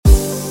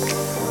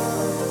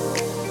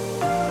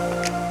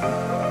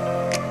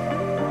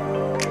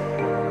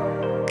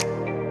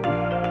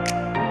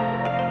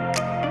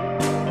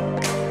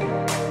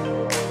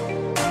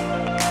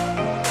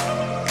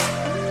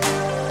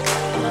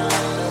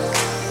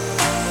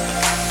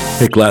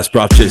Hey class,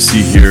 Prof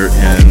JC here,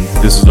 and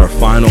this is our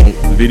final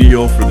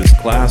video for this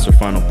class, our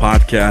final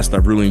podcast.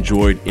 I've really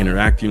enjoyed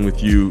interacting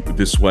with you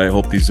this way. I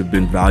hope these have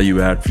been value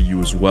add for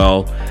you as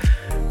well.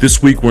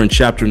 This week we're in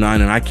chapter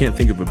 9, and I can't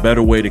think of a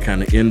better way to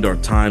kind of end our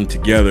time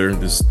together,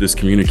 this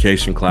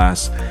communication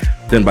class,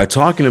 than by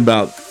talking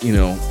about,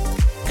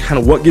 kind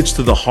of what gets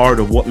to the heart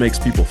of what makes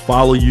people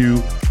follow you,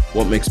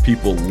 what makes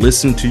people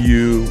listen to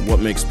you, what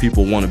makes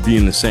people want to be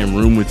in the same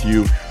room with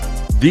you.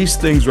 These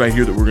things right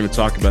here that we're going to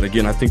talk about,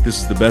 again, I think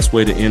this is the best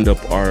way to end up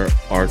our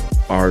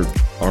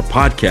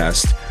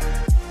podcast,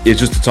 is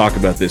just to talk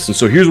about this. And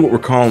so here's what we're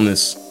calling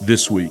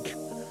this week: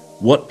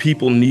 what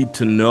people need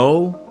to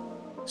know,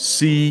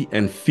 see,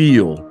 and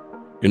feel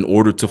in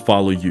order to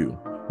follow you.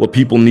 What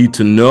people need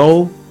to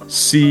know,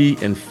 see,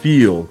 and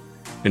feel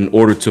in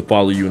order to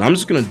follow you. And I'm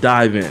just going to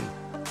dive in,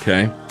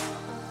 okay?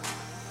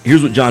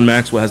 Here's what John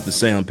Maxwell has to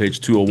say on page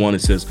 201.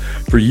 It says,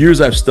 "For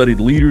years I've studied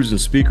leaders and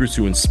speakers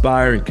who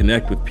inspire and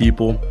connect with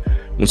people.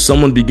 When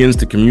someone begins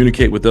to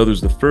communicate with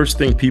others, the first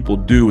thing people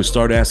do is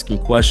start asking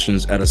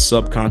questions at a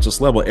subconscious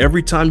level.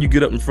 Every time you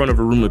get up in front of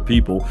a room of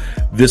people,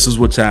 this is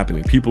what's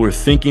happening. People are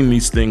thinking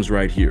these things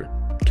right here,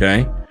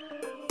 okay?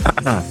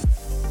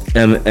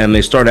 And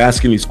they start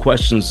asking these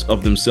questions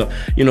of themselves,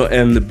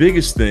 and the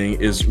biggest thing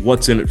is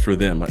what's in it for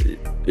them.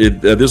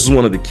 This is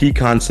one of the key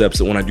concepts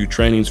that when I do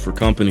trainings for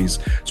companies,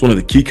 it's one of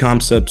the key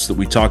concepts that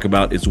we talk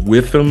about is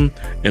with them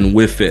and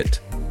with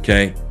it,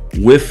 okay?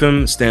 With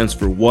them stands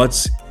for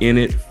what's in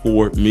it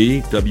for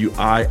me,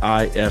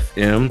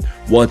 WIIFM,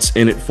 what's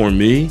in it for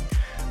me.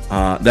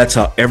 That's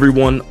how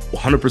everyone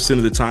 100%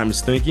 of the time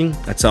is thinking.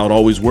 That's how it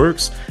always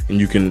works. And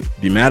you can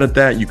be mad at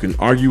that. You can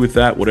argue with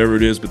that, whatever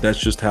it is, but that's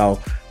just how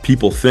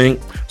people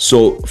think.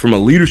 So from a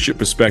leadership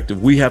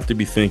perspective, we have to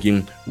be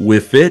thinking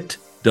with it,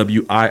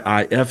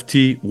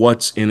 WIIFT,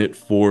 what's in it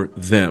for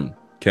them.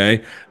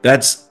 Okay.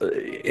 That's,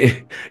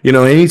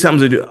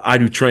 anytime I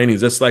do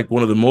trainings, that's like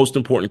one of the most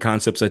important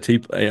concepts I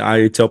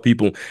tell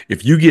people.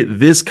 If you get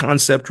this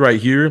concept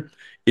right here,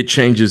 it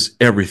changes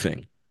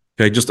everything.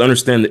 Okay, just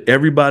understand that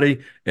everybody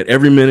at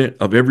every minute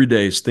of every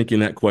day is thinking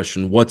that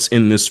question, what's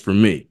in this for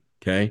me?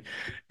 Okay,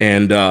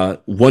 and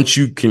once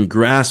you can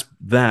grasp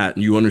that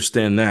and you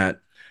understand that,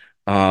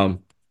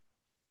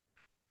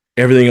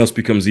 everything else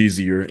becomes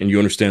easier, and you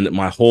understand that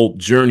my whole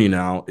journey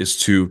now is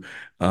to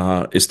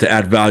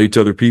add value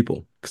to other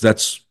people, because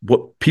that's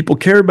what people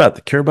care about.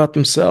 They care about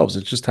themselves.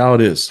 It's just how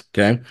it is.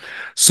 Okay,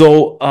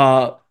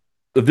 so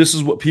this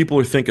is what people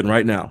are thinking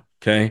right now.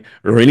 Okay.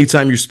 Or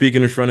anytime you're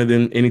speaking in front of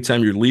them,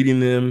 anytime you're leading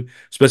them,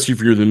 especially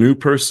if you're the new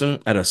person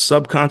at a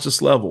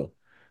subconscious level,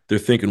 they're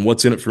thinking,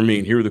 what's in it for me?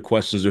 And here are the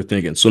questions they're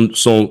thinking. So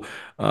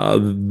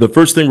the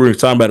first thing we're going to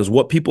talk about is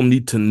what people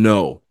need to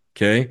know.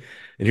 Okay.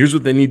 And here's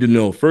what they need to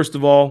know. First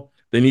of all,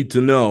 they need to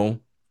know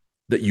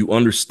that you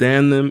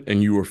understand them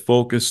and you are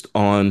focused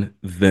on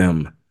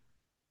them.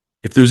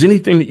 If there's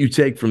anything that you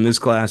take from this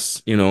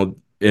class,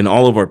 in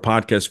all of our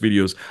podcast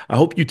videos, I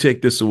hope you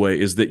take this away,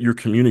 is that your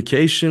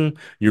communication,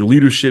 your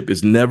leadership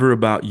is never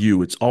about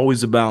you. It's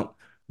always about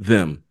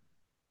them.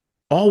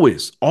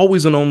 Always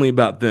and only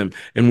about them.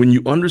 And when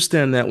you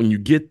understand that, when you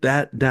get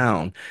that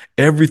down,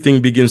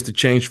 everything begins to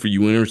change for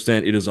you. And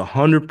understand it is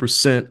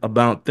 100%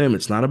 about them.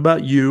 It's not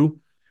about you.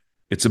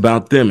 It's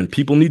about them. And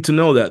people need to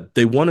know that.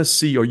 They want to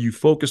see, are you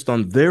focused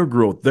on their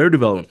growth, their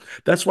development?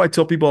 That's why I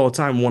tell people all the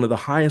time, one of the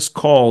highest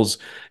calls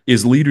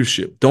is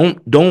leadership. Don't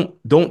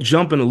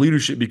jump into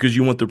leadership because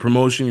you want the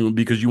promotion,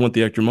 because you want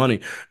the extra money.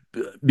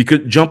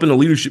 Jump into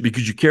leadership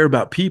because you care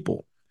about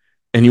people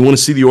and you want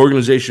to see the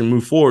organization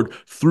move forward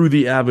through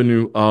the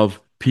avenue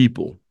of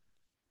people.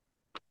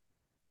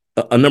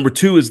 Number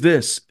two is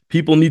this: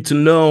 people need to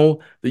know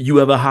that you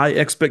have a high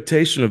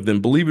expectation of them.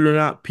 Believe it or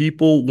not,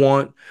 people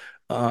want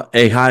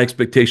a high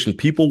expectation.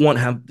 People want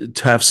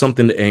to have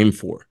something to aim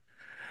for.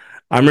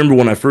 I remember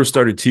when I first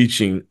started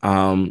teaching,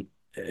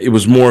 it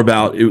was more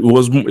about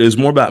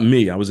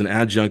me. I was an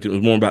adjunct. It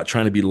was more about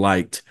trying to be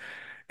liked.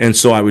 And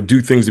so I would do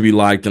things to be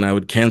liked, and I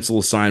would cancel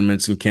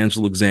assignments and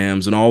cancel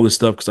exams and all this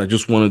stuff because I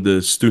just wanted the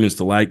students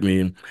to like me.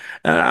 And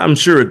I'm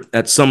sure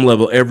at some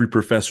level, every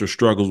professor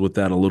struggles with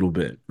that a little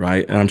bit,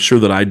 right? And I'm sure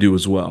that I do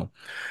as well.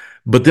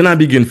 But then I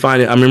began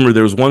finding, I remember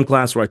there was one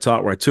class where I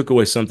taught where I took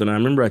away something. I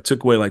remember I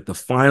took away like the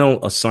final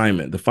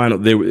assignment,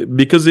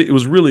 because it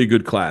was really a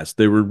good class.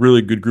 They were a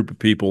really good group of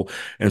people.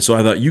 And so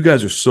I thought, you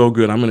guys are so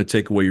good. I'm going to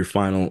take away your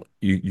final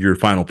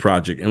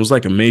project. And it was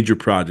like a major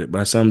project,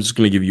 but I said, I'm just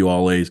going to give you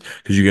all A's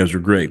because you guys are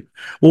great.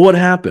 Well, what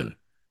happened,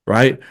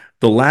 right?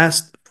 The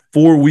last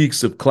 4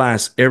 weeks of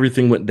class,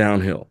 everything went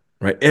downhill.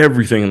 Right,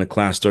 everything in the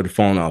class started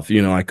falling off.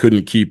 I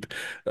couldn't keep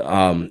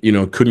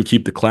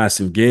the class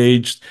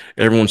engaged.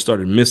 Everyone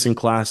started missing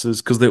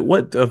classes because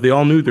they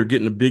all knew they're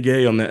getting a big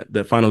A on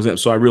that final exam.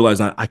 So I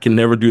realized I can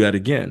never do that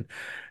again.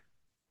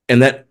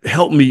 And that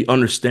helped me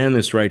understand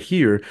this right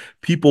here.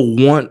 People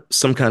want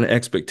some kind of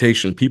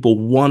expectation. People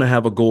want to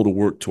have a goal to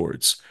work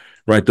towards.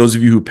 Right, those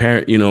of you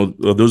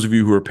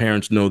who are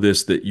parents know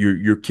this, that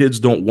your kids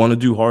don't want to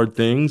do hard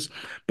things,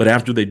 but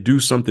after they do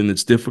something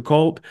that's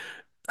difficult,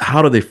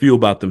 how do they feel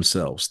about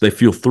themselves? They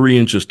feel 3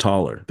 inches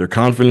taller. Their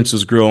confidence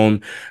has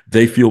grown.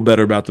 They feel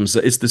better about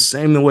themselves. It's the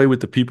same the way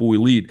with the people we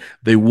lead.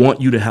 They want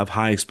you to have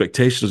high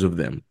expectations of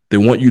them. They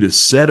want you to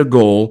set a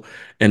goal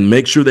and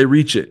make sure they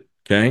reach it.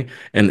 Okay.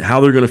 And how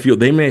they're going to feel.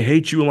 They may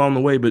hate you along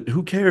the way, but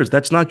who cares?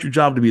 That's not your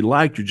job to be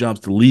liked. Your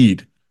job's to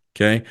lead.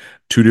 Okay.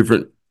 Two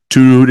different,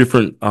 two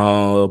different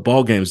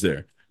ball games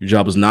there. Your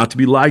job is not to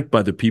be liked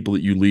by the people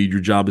that you lead.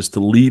 Your job is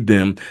to lead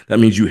them. That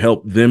means you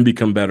help them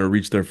become better,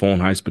 reach their full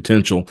and highest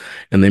potential,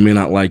 and they may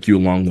not like you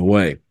along the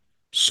way.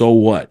 So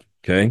what?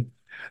 Okay.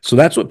 So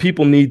that's what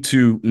people need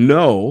to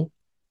know.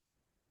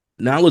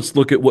 Now let's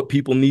look at what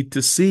people need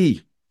to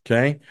see.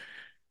 Okay.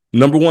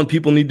 Number one,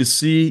 people need to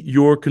see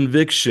your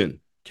conviction.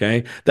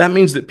 Okay. That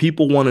means that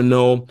people want to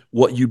know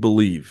what you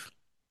believe.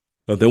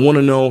 They want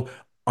to know,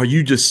 are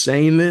you just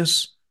saying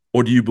this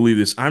or do you believe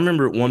this? I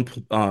remember at one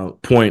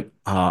point,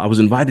 I was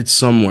invited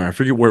somewhere. I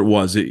forget where it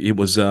was. It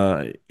was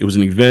an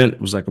event.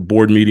 It was like a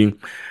board meeting,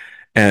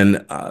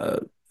 and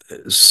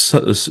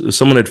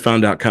someone had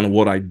found out kind of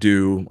what I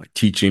do, like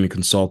teaching and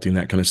consulting,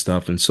 that kind of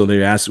stuff. And so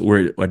they asked,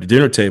 we're at the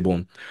dinner table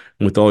and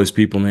with all these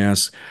people, and they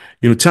asked,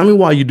 tell me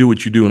why you do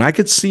what you do. And I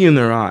could see in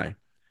their eye,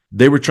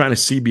 they were trying to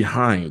see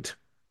behind.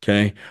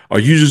 Okay. Are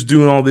you just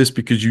doing all this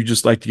because you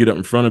just like to get up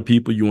in front of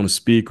people? You want to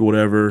speak or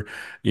whatever?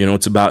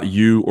 It's about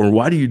you. Or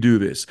why do you do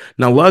this?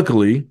 Now,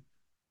 luckily,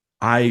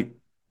 I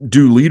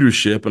do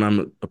leadership and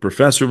I'm a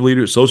professor of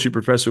leadership, associate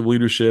professor of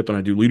leadership, and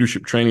I do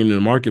leadership training in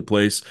the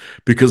marketplace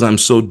because I'm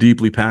so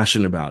deeply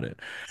passionate about it.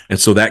 And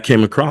so that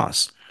came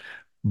across.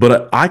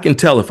 But I can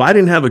tell if I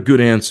didn't have a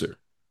good answer,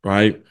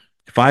 right?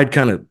 If I'd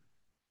kind of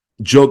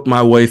joked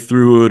my way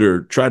through it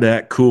or tried to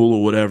act cool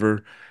or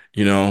whatever,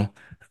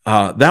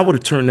 that would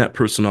have turned that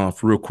person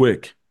off real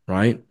quick,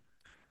 right?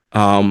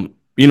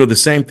 The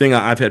same thing.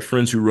 I've had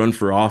friends who run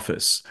for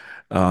office.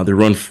 They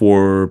run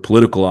for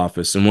political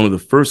office. And one of the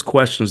first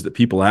questions that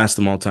people ask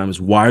them all the time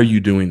is, why are you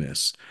doing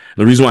this?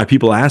 And the reason why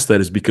people ask that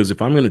is because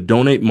if I'm going to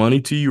donate money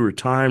to you or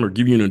time or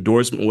give you an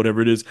endorsement,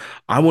 whatever it is,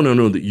 I want to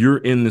know that you're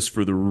in this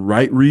for the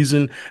right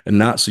reason and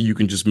not so you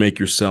can just make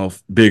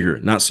yourself bigger,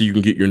 not so you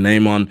can get your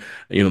name on,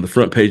 the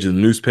front page of the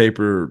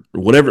newspaper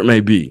or whatever it may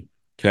be.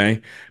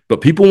 Okay.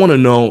 But people want to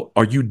know,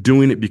 are you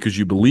doing it because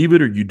you believe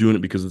it or are you doing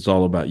it because it's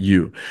all about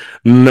you?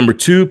 Number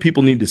two,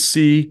 people need to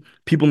see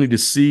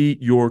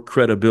your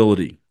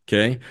credibility.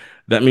 Okay.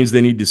 That means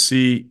they need to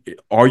see,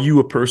 are you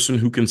a person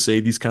who can say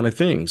these kind of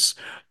things?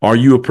 Are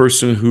you a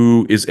person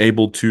who is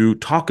able to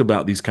talk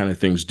about these kind of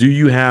things? Do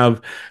you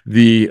have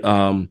the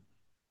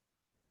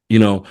you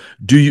know,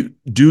 do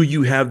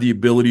you have the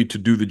ability to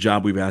do the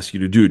job we've asked you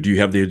to do? Do you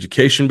have the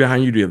education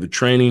behind you? Do you have the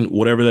training?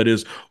 Whatever that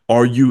is,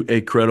 are you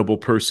a credible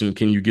person?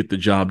 Can you get the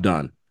job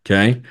done?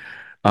 Okay.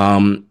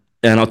 And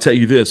I'll tell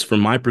you this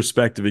from my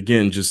perspective,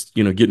 again, just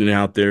getting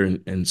out there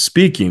and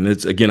speaking.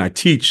 It's again, I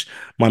teach.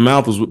 My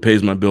mouth is what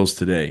pays my bills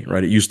today,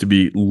 right? It used to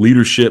be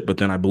leadership, but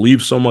then I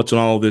believe so much in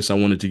all of this. I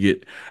wanted to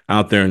get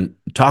out there and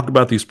talk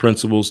about these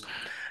principles.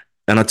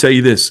 And I'll tell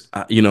you this,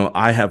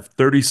 I have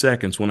 30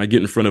 seconds when I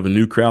get in front of a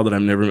new crowd that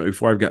I've never met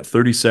before. I've got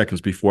 30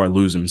 seconds before I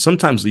lose them,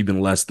 sometimes even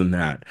less than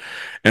that.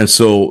 And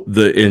so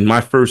in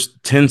my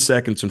first 10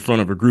 seconds in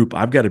front of a group,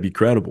 I've got to be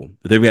credible.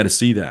 They've got to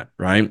see that,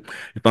 right?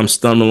 If I'm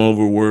stumbling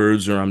over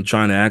words or I'm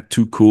trying to act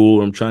too cool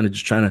or I'm trying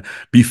to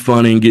be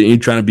funny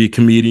and trying to be a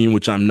comedian,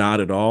 which I'm not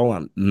at all.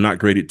 I'm not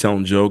great at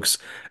telling jokes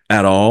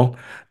at all.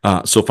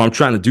 So if I'm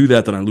trying to do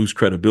that, then I lose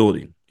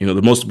credibility. The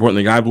most important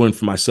thing I've learned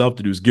for myself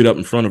to do is get up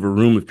in front of a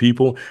room of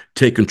people,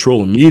 take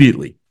control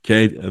immediately.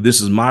 Okay. This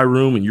is my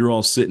room and you're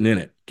all sitting in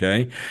it.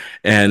 Okay.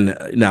 And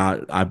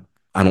now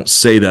I don't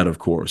say that, of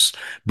course,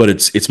 but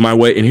it's my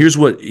way. And here's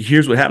what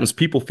happens.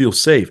 People feel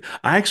safe.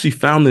 I actually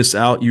found this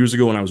out years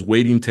ago when I was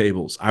waiting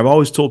tables. I've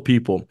always told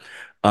people,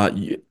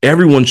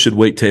 everyone should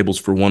wait tables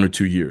for 1 or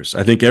 2 years.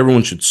 I think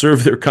everyone should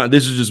serve their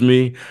this is just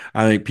me.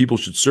 I think people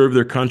should serve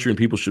their country and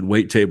people should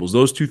wait tables.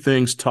 Those two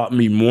things taught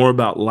me more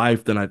about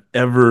life than I've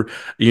ever,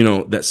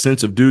 that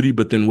sense of duty.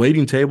 But then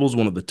waiting tables,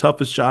 one of the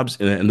toughest jobs.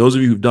 And those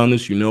of you who've done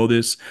this,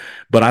 this.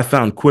 But I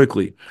found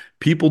quickly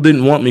people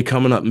didn't want me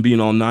coming up and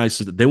being all nice.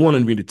 They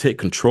wanted me to take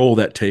control of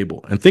that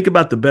table. And think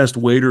about the best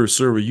waiter or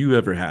server you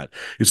ever had.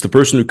 It's the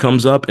person who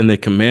comes up and they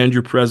command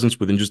your presence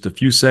within just a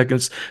few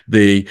seconds.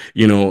 They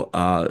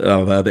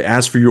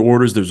ask for your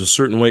orders. There's a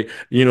certain way,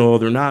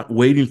 they're not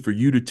waiting for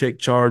you to take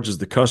charge as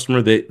the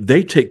customer.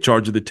 They take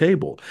charge of the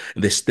table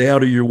and they stay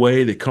out of your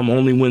way. They come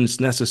only when it's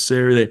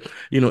necessary.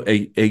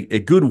 A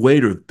good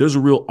waiter, there's a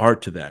real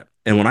art to that.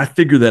 And when I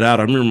figured that out,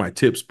 I remember my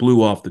tips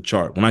blew off the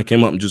chart when I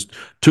came up and just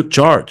took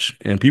charge,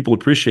 and people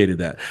appreciated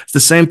that. It's the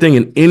same thing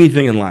in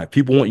anything in life.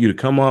 People want you to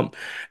come up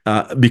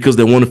because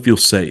they want to feel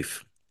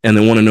safe and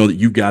they want to know that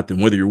you got them.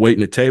 Whether you're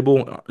waiting at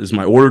table, is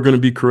my order going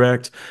to be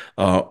correct?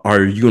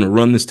 Are you going to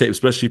run this table,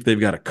 especially if they've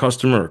got a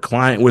customer or a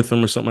client with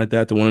them or something like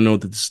that? They want to know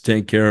that this is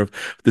taken care of.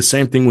 The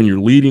same thing when you're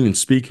leading and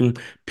speaking.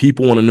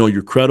 People want to know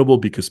you're credible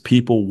because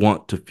people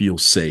want to feel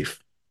safe.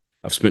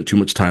 I've spent too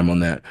much time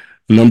on that.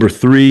 Number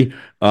three,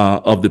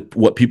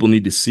 what people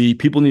need to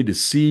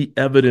see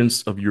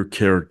evidence of your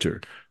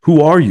character.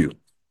 Who are you?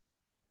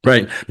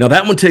 Right. Now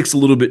that one takes a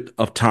little bit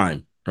of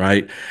time,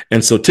 right?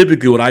 And so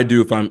typically what I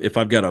do if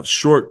I've got a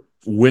short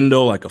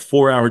window, like a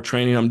 4 hour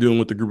training I'm doing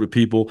with a group of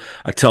people,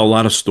 I tell a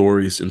lot of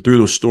stories. And through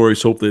those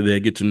stories, hopefully they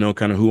get to know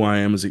kind of who I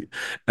am as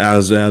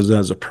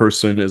a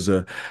person, as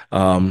a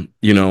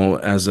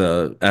as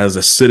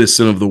a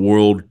citizen of the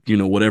world,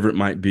 whatever it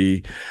might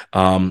be.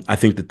 I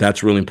think that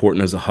that's really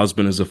important as a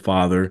husband, as a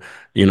father,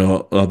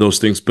 those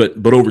things.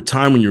 But over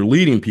time, when you're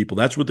leading people,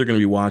 that's what they're going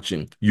to be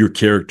watching, your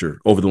character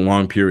over the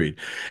long period.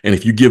 And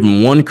if you give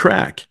them one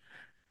crack,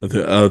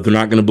 they're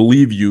not going to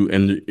believe you,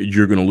 and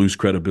you're going to lose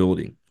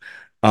credibility.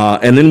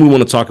 And then we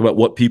want to talk about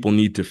what people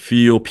need to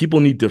feel. People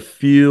need to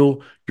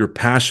feel your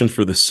passion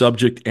for the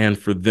subject and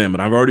for them.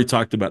 And I've already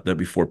talked about that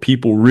before.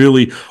 People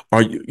really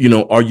are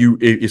you,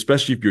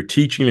 especially if you're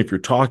teaching, if you're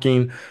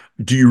talking,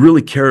 do you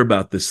really care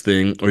about this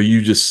thing? Or are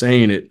you just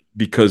saying it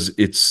because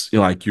it's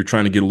like you're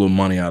trying to get a little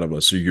money out of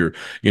us? Or are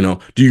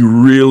you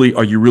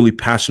really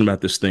passionate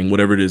about this thing,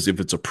 whatever it is? If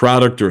it's a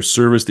product or a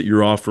service that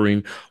you're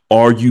offering,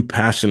 are you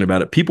passionate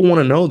about it? People want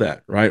to know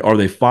that, right? Are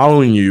they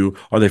following you?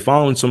 Are they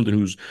following someone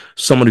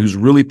who's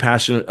really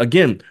passionate?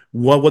 Again,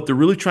 what they're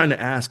really trying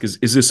to ask is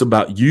this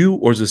about you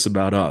or is this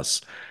about us?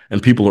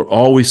 And people are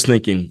always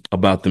thinking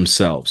about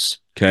themselves.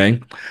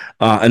 Okay.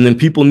 And then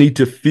people need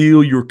to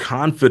feel your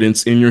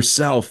confidence in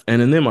yourself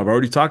and in them. I've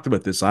already talked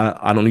about this.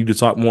 I don't need to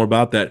talk more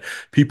about that.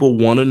 People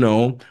want to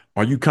know,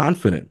 are you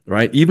confident?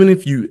 Right. Even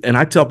if and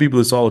I tell people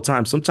this all the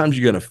time, sometimes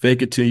you got to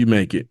fake it till you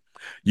make it.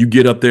 You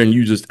get up there and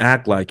you just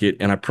act like it.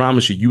 And I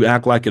promise you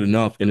act like it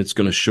enough and it's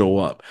going to show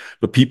up.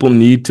 But people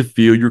need to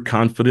feel your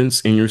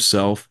confidence in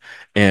yourself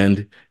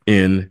and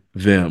in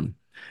them.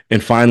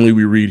 And finally,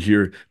 we read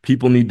here,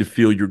 people need to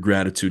feel your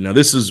gratitude. Now,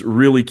 this is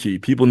really key.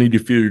 People need to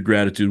feel your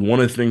gratitude. One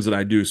of the things that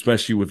I do,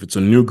 especially if it's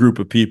a new group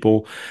of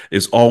people,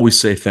 is always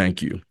say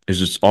thank you. Is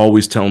just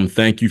always tell them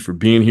thank you for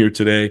being here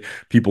today.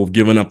 People have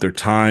given up their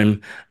time.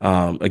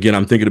 Again,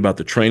 I'm thinking about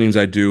the trainings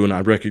I do, and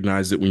I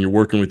recognize that when you're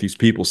working with these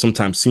people,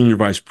 sometimes senior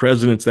vice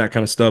presidents, that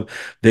kind of stuff,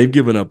 they've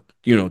given up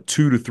 2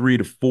 to 3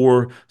 to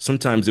 4.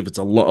 Sometimes if it's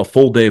a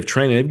full day of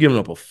training, they've given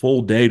up a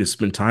full day to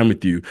spend time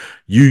with you.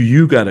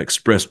 You got to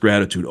express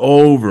gratitude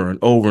over and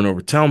over and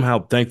over. Tell them how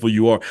thankful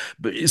you are.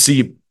 But you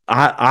see,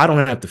 I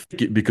don't have to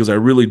fake it because I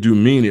really do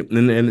mean it.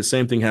 And the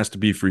same thing has to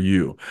be for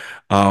you.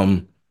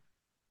 Um,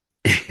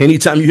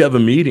 Anytime you have a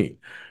meeting,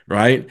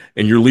 right,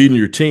 and you're leading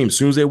your team, as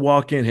soon as they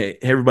walk in, hey,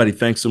 everybody,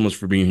 thanks so much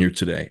for being here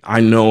today. I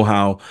know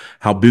how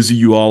busy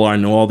you all are. I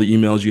know all the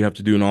emails you have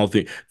to do and all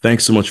the things.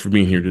 Thanks so much for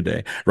being here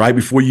today. Right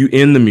before you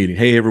end the meeting,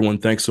 hey, everyone,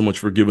 thanks so much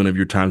for giving of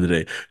your time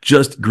today.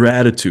 Just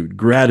gratitude.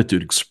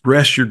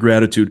 Express your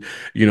gratitude.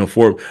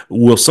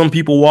 Will some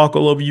people walk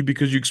all over you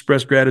because you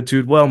express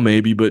gratitude? Well,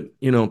 maybe, but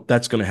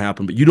that's going to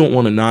happen. But you don't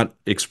want to not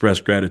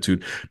express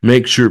gratitude.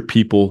 Make sure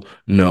people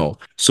know.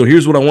 So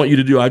here's what I want you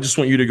to do. I just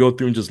want you to go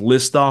through and just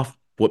list off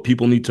what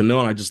people need to know.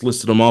 And I just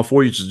listed them all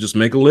for you. So just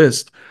make a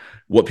list,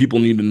 what people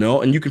need to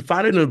know. And you can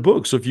find it in a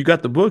book. So if you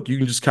got the book, you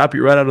can just copy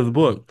it right out of the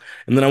book.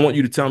 And then I want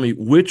you to tell me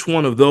which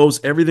one of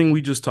those, everything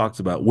we just talked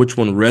about, which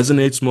one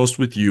resonates most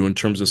with you in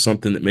terms of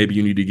something that maybe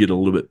you need to get a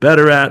little bit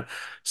better at,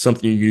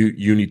 something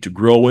you need to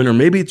grow in, or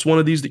maybe it's one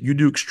of these that you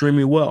do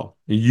extremely well.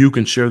 You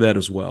can share that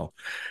as well.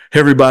 Hey,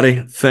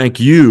 everybody, thank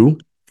you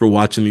for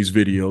watching these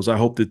videos. I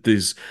hope that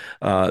these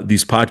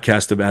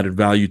podcasts have added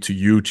value to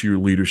you, to your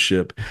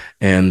leadership.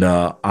 And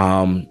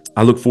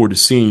I look forward to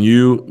seeing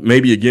you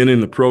maybe again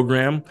in the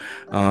program.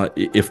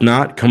 If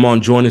not, come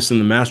on, join us in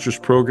the master's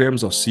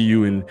programs. I'll see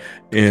you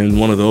in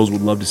one of those.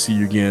 Would love to see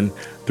you again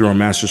through our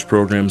master's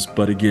programs.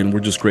 But again,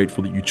 we're just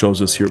grateful that you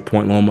chose us here at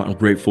Point Loma. I'm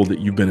grateful that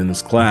you've been in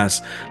this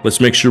class. Let's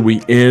make sure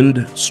we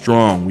end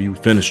strong. We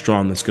finish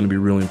strong. That's going to be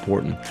really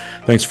important.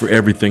 Thanks for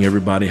everything,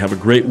 everybody. Have a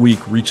great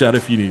week. Reach out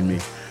if you need me.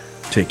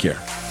 Take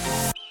care.